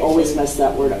I always mess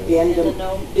that word up.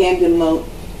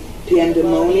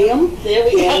 Pandemonium? There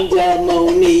we go.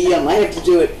 Pandemonium. I have to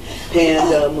do it.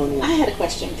 Pandemonium. I had a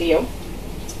question for you.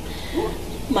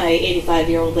 My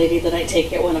 85-year-old lady that I take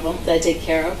care, one of them that I take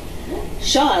care of,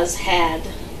 Shaw's had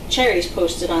cherries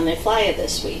posted on their flyer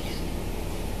this week.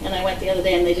 And I went the other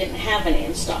day and they didn't have any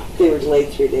in stock. They were delayed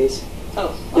 3 days.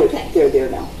 Oh, okay. They're there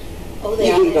now. Oh, they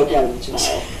You are can go there get them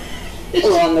tomorrow.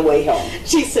 Or on the way home.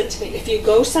 She said to me, if you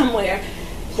go somewhere,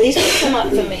 please pick them up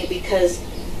for me because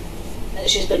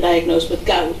she's been diagnosed with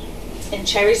gout. And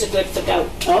cherries are good for gout.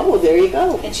 Oh, well, there you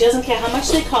go. And she doesn't care how much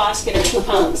they cost, get her 2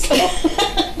 pounds.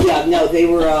 Yeah, no, they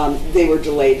were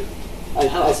delayed.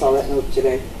 I saw that note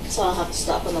today. So I'll have to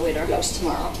stop on the way to her house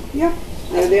tomorrow. Yeah,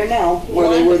 they're there now, where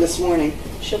they were this morning.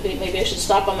 Maybe I should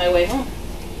stop on my way home.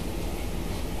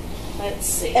 Let's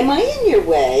see. Am I in your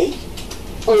way?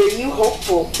 Or are you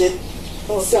hopeful that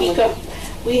someone... Pico.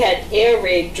 We had air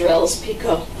raid drills,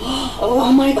 Pico.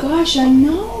 Oh my gosh, I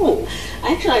know.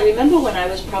 Actually, I remember when I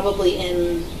was probably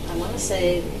in, I want to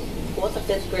say, 4th or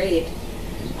 5th grade.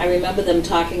 I remember them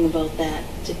talking about that.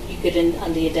 You get in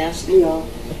under your desk. Yeah.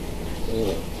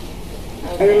 Okay.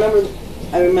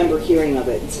 I remember hearing of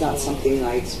it. It's not something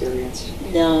I experienced.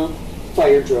 No.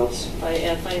 Fire drills.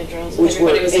 Fire drills. Which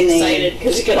Everybody were was inane. excited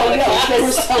because you got out of class. They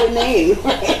were so inane.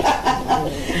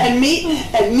 and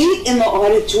meet in the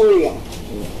auditorium.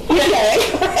 Okay.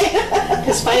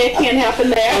 Because fire can't happen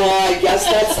there. I guess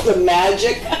that's the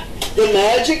magic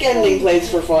ending place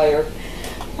for fire.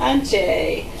 Aunt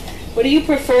Jay, what do you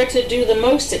prefer to do the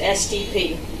most at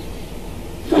SDP?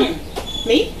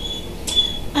 Me?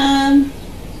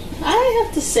 I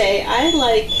have to say I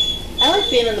like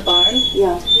being in the barn.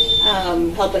 Yeah.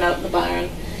 Helping out in the barn,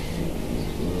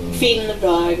 feeding the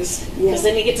dogs, because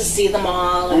then you get to see them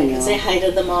all and you can say hi to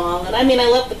them all. And I mean, I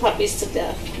love the puppies to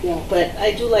death. Yeah. But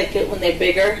I do like it when they're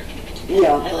bigger.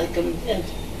 Yeah. I like them, and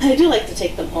I do like to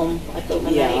take them home, like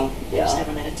overnight. Yeah. I just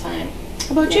haven't had time.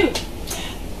 How about you?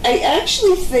 I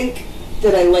actually think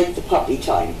that I like the puppy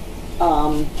time,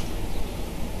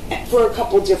 for a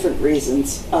couple different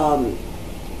reasons.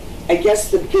 I guess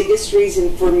the biggest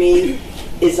reason for me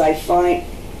is I find,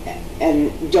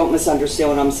 and don't misunderstand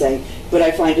what I'm saying, but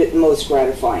I find it most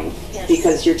gratifying. Yes.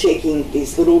 Because you're taking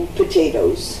these little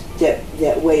potatoes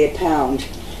that weigh a pound,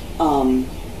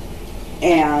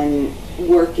 and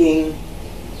working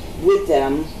with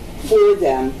them,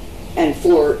 and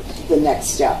for the next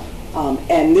step.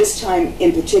 And this time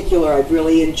in particular I've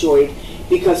really enjoyed,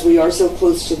 because we are so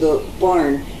close to the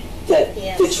barn, that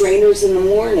the trainers in the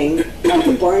morning,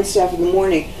 the barn staff in the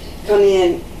morning, come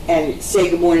in and say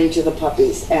good morning to the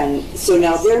puppies. And so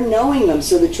now they're knowing them,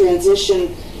 so the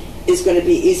transition is going to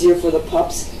be easier for the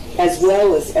pups as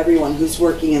well as everyone who's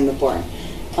working in the barn.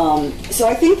 So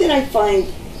I think that I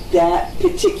find that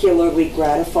particularly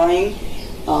gratifying,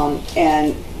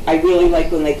 and I really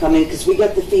like when they come in, because we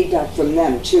get the feedback from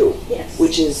them too,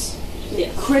 which is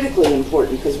critically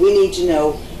important, because we need to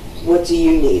know, what do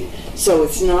you need? So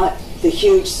it's not the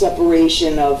huge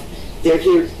separation of they're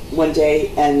here one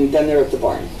day and then they're at the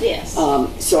barn. Yes.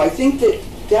 So I think that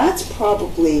that's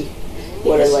probably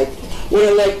what I like. What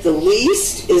I like the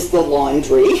least is the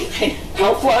laundry.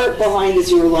 How far behind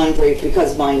is your laundry?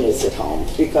 Because mine is at home.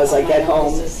 Because I get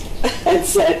home and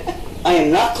said, I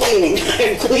am not cleaning. I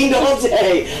have cleaned all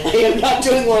day. I am not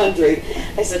doing laundry.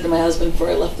 I said to my husband before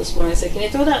I left this morning, I said, can you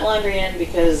throw that laundry in,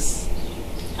 because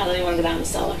I don't even want to go down the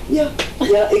cellar. Yeah,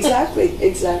 exactly.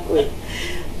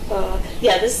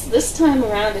 This time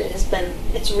around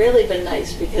it's really been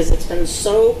nice, because it's been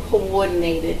so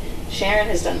coordinated. Sharon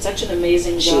has done such an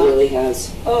amazing job. She really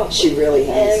has. Oh, she really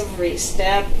has. Every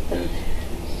step, and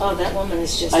that woman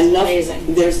is just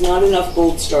amazing. There's not enough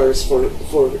gold stars for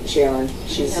Sharon.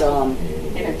 She's and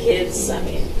her kids. I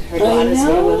mean, her daughters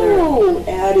go with her. Oh,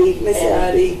 Addie, Miss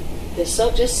Addie. They're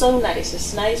just so nice.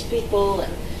 Just nice people,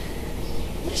 and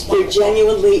they're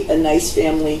genuinely a nice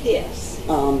family. Yes.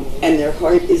 And their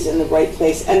heart is in the right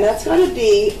place, and that's got to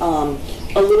be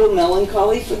a little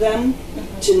melancholy for them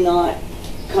to not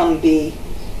come be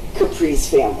Capri's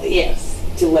family. Yes.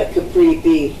 To let Capri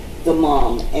be the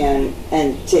mom and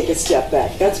take a step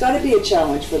back. That's got to be a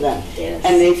challenge for them. Yes.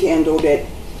 And they've handled it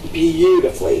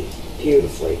beautifully.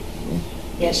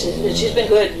 Yeah, she's been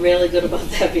good, really good about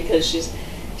that, because she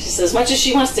says, as much as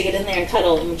she wants to get in there and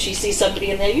cuddle, and when she sees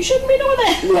somebody in there, you shouldn't be doing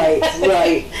that.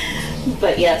 Right.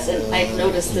 But yes, and I've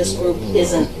noticed this group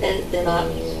isn't, they're not,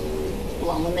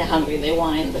 well, when they're hungry they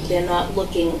whine, but they're not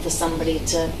looking for somebody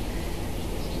to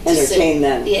Entertain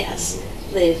them. Yes,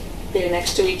 they're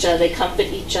next to each other, they comfort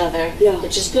each other, Yeah.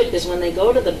 which is good, because when they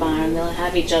go to the barn, they'll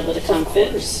have each other to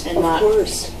comfort, and Of not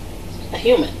course. a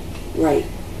human. Right.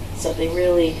 So they're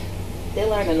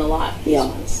learning a lot, these Yeah.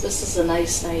 ones. This is a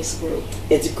nice group.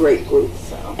 It's a great group.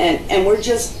 So. And we're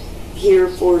just here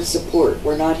for support.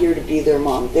 We're not here to be their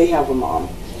mom. They have a mom.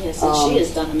 Yes, and she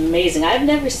has done amazing. I've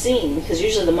never seen, because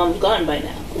usually the mom's gone by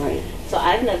now. Right. So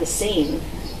I've never seen,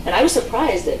 and I was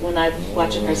surprised that when I was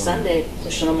watching her Sunday,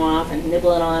 pushing them off and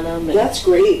nibbling on them. And That's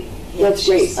great. Yeah, That's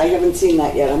great. I haven't seen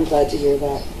that yet. I'm glad to hear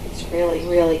that. it's really,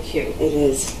 really cute. It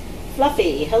is.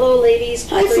 Fluffy. Hello, ladies,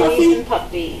 Hi, puppies, Fluffy. and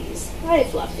puppies. Hi,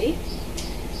 Fluffy.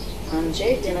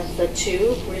 Jay, dinner for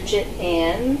two, Bridget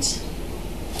and...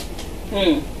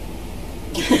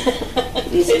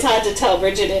 It's hard to tell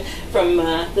Bridget from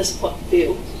this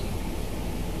view.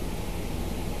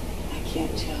 I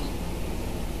can't tell.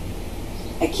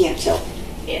 I can't tell.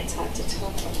 Yeah, it's hard to tell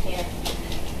from here.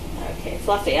 Okay,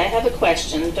 Fluffy, I have a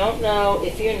question. Don't know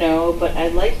if you know, but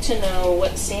I'd like to know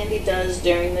what Sandy does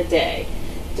during the day.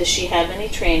 Does she have any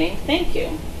training? Thank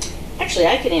you. Actually,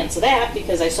 I can answer that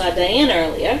because I saw Diane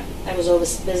earlier. I was over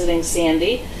visiting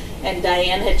Sandy, and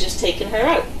Diane had just taken her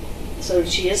out. So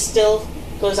she is still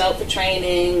goes out for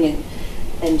training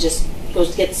and just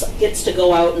gets to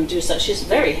go out and do stuff. She's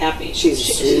very happy. She's a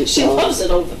sweet she dog. loves it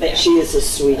over there. She is a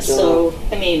sweet dog. So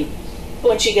I mean,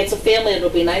 when she gets a family, it'll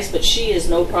be nice. But she is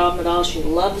no problem at all. She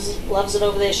loves it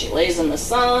over there. She lays in the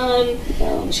sun.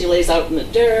 Yeah. She lays out in the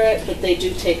dirt. But they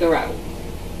do take her out.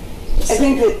 I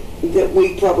think that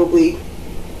we probably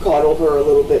coddle her a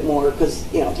little bit more because,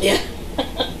 you know. Yeah.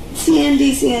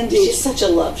 Sandy. She's such a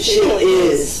love. She really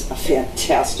is a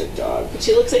fantastic dog.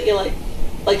 She looks at you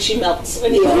like she melts.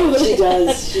 When you Yeah, she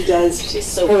does. She does. She's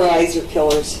so Her cute. eyes are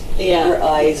killers. Yeah. Her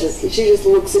eyes are. She just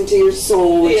looks into your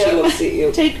soul when she looks at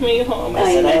you. Take me home.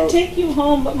 I said, I'd take you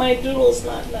home, but my doodle's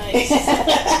not nice.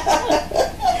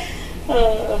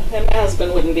 And my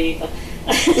husband wouldn't either.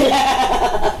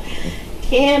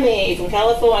 Cammie from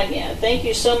California, thank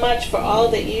you so much for all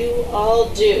that you all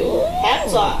do.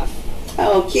 Hats off.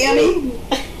 Oh, Cammie,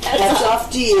 hats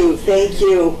off to you. Thank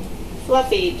you.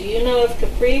 Fluffy, do you know if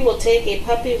Capri will take a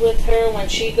puppy with her when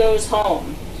she goes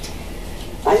home?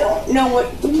 I don't know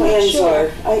what the I'm not plans sure.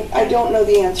 are. I don't know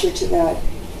the answer to that.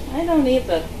 I don't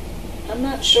either. I'm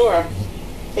not sure.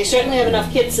 They certainly have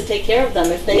enough kids to take care of them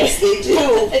if they... Yes, they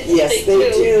do. if Yes,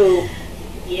 they do.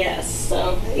 Yes,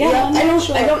 so... Yeah, I'm not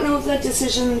sure. I don't know if that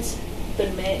decision's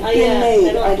Been made. Oh, been yeah.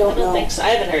 made. I don't know. think so. I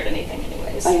haven't heard anything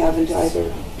anyways. I haven't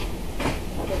either.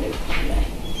 Other new comment.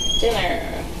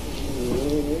 Dinner.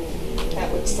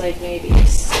 That looks like maybe a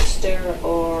sister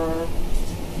or...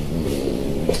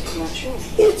 I'm not sure.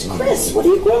 It's Chris. What are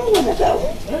you grumbling about?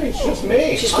 Hey, it's just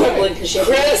me. She's Hi. grumbling because she has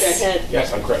Chris. her head.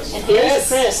 Yes, I'm Chris. And here's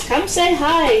Chris. Come say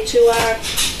hi to our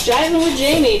Jivin with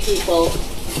Jaime people.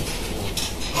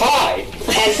 Hi.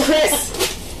 And Chris,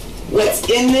 what's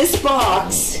in this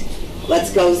box?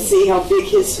 Let's go see how big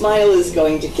his smile is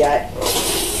going to get.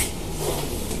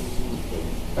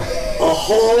 A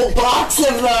whole box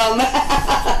of them.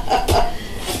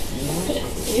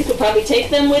 You could probably take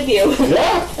them with you.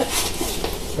 Yeah.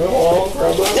 Hello,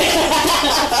 brother.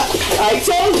 I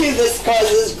told you this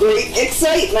causes great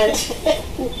excitement.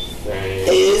 Thank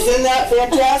Isn't that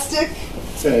fantastic?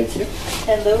 you.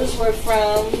 And those were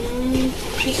from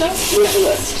Pico? Where's the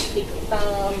list?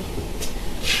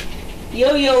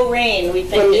 Yo-Yo Rain, we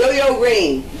think. From Yo-Yo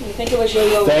Rain. We think it was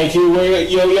Yo-Yo Rain. Thank you,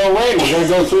 Yo-Yo Rain. We're going to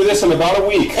go through this in about a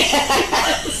week.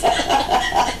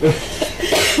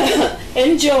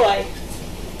 Enjoy.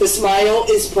 The smile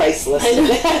is priceless.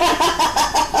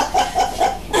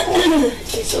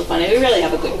 She's so funny. We really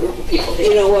have a good group of people here.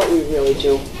 You know what? We really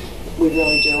do. We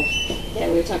really do. Yeah,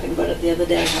 we were talking about it the other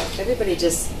day, how everybody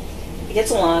just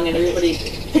gets along and everybody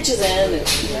pitches in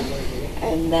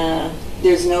and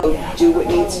There's no do what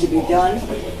needs to be done.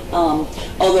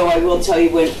 Although I will tell you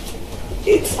when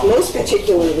it's most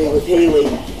particularly with Haley,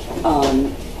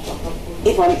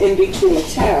 if I'm in between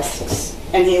tasks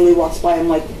and Haley walks by, I'm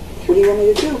like, what do you want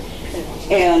me to do?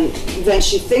 And then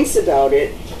she thinks about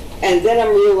it, and then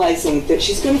I'm realizing that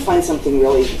she's going to find something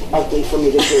really ugly for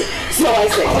me to do. So I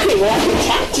say, okay, well, I can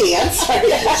tap dance.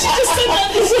 she just said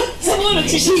that.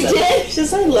 She did? She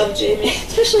says, I love Jamie.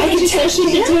 Especially when she says she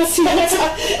did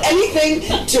anything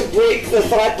to break the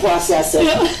thought process of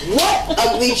what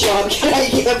ugly job can I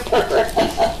give her?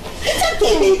 It's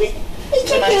okay, baby.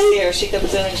 It's when I see her, she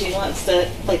comes in and she wants to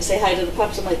like say hi to the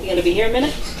pups. I'm like, you gonna be here a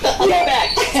minute? I'll be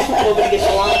back. Go to get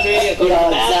your laundry or go to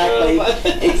the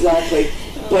bathroom. Exactly.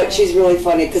 But she's really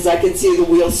funny because I can see the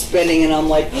wheels spinning and I'm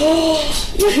like, oh,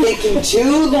 you're thinking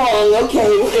too long. Okay,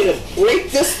 we're going to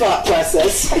break this thought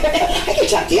process. I can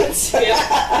tap dance.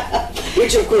 Yeah.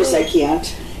 Which of course I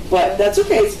can't. But that's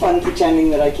okay. It's fun pretending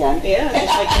that I can. Yeah, just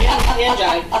like hand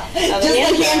jive. Just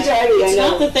like hand jiving, It's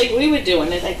not the thing we were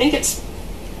doing. I think it's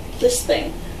this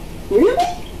thing. Really?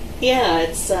 Yeah,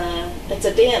 it's a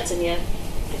dance, and I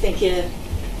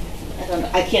don't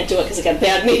know. I can't do it because I got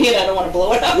bad knee and I don't want to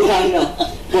blow it up. Yeah, I know.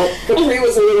 Well, Capri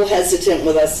was a little hesitant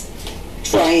with us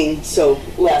trying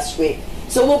last week.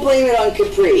 So we'll blame it on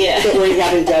Capri that we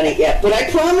haven't done it yet. But I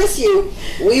promise you,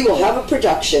 we will have a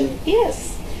production. Yes.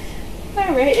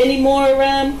 All right. Any more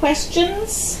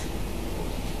questions?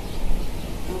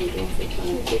 How are we doing for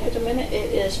time? Give it a minute.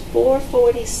 It is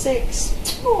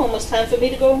 4:46. Oh, almost time for me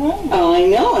to go home. Oh, I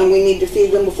know, and we need to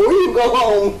feed them before you go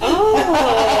home. Oh.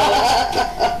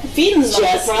 Feeding's not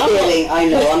Just the problem. kidding. I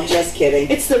know. I'm just kidding.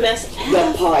 It's the mess.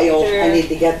 The pile. I need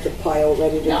to get the pile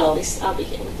ready to go. I'll be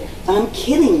here with you. I'm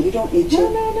kidding. You don't need to.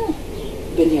 No.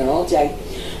 Been here all day.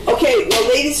 Okay, well,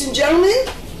 ladies and gentlemen,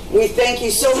 we thank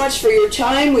you so much for your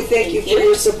time. We thank you for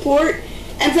your support.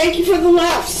 And thank you for the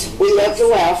laughs. We love to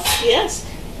laugh. Yes.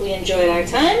 We enjoyed our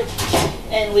time.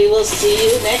 And we will see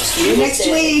you next week. Next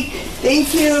week.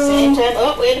 Thank you. Same time.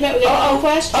 Oh, wait a minute. We got one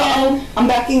question. I'm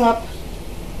backing up.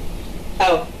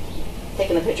 Oh.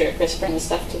 Taking a picture of Chris bringing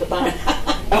stuff to the barn.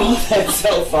 Oh, that's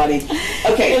so funny.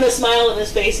 Okay. And a smile on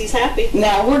his face. He's happy.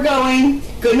 Now we're going.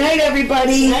 Good night,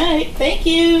 everybody. Good night. Thank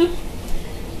you.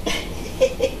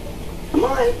 Come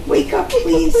on. Wake up,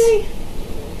 please.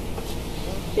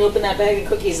 You open that bag of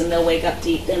cookies and they'll wake up to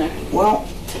eat dinner. Well,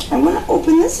 I'm going to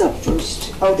open this up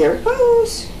first. Oh, there it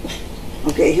goes.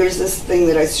 Okay, here's this thing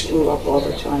that I screw up all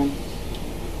the time.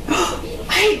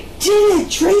 I did it,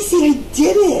 Tracy. I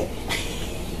did it.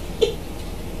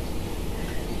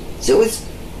 So it's...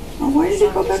 Oh, why did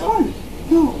it go back on?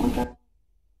 No, it went back.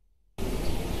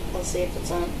 Let's see if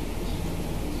it's on.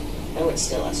 Oh, it's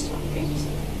still us talking. So.